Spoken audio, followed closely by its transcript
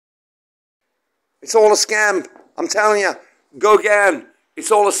It's all a scam. I'm telling you. Gauguin.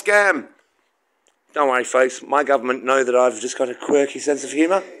 It's all a scam. Don't worry, folks. My government know that I've just got a quirky sense of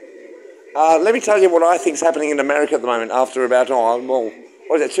humour. Let me tell you what I think's happening in America at the moment after about,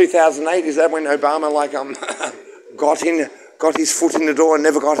 what is it, 2008? Is that when Obama, got his foot in the door and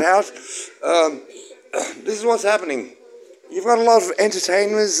never got out? This is what's happening. You've got a lot of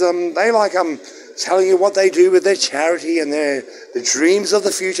entertainers, they telling you what they do with their charity and the dreams of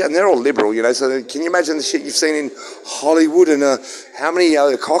the future, and they're all liberal, you know, so can you imagine the shit you've seen in Hollywood and how many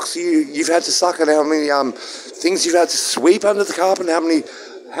cocks you've had to suck and how many things you've had to sweep under the carpet and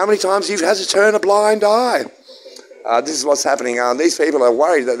how many times you've had to turn a blind eye. This is what's happening. These people are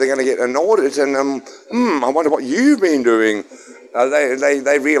worried that they're going to get an audit and, I wonder what you've been doing.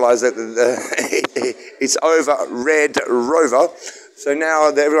 They realise that it's over Red Rover. So now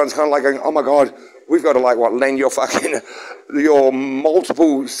everyone's kind of like going, oh my God, we've got to lend your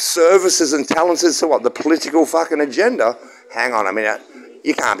multiple services and talents to the political fucking agenda. Hang on a minute.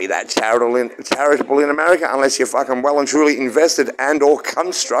 You can't be that charitable in America unless you're fucking well and truly invested and or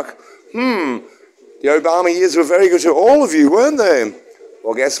cunt-struck. The Obama years were very good to all of you, weren't they?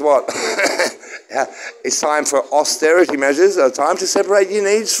 Well, guess what? It's time for austerity measures. Time to separate your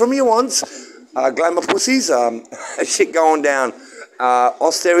needs from your wants. Glamour pussies. Shit going down.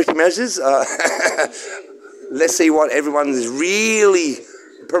 Austerity measures. Let's see what everyone is really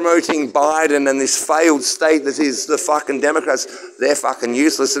promoting Biden and this failed state that is the fucking Democrats. They're fucking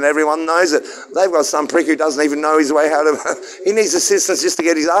useless and everyone knows it. They've got some prick who doesn't even know his way how to... He needs assistance just to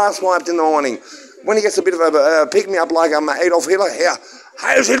get his ass wiped in the morning. When he gets a bit of a pick-me-up like Adolf Hitler, here,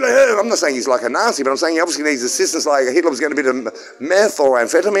 Heil Hitler! I'm not saying he's like a Nazi, but I'm saying he obviously needs assistance like Hitler was getting a bit of meth or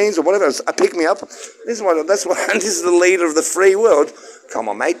amphetamines or whatever. A pick-me-up. This is the leader of the free world. Come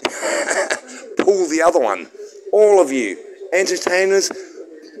on, mate. Pull the other one. All of you. Entertainers.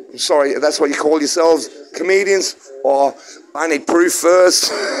 Sorry, that's what you call yourselves. Comedians. Or I need proof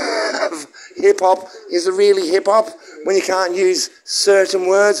first. Hip-hop. Is it really hip-hop when you can't use certain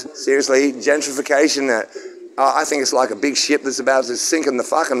words? Seriously, gentrification. I think it's like a big ship that's about to sink and the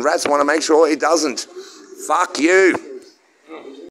fucking rats want to make sure it doesn't. Fuck you.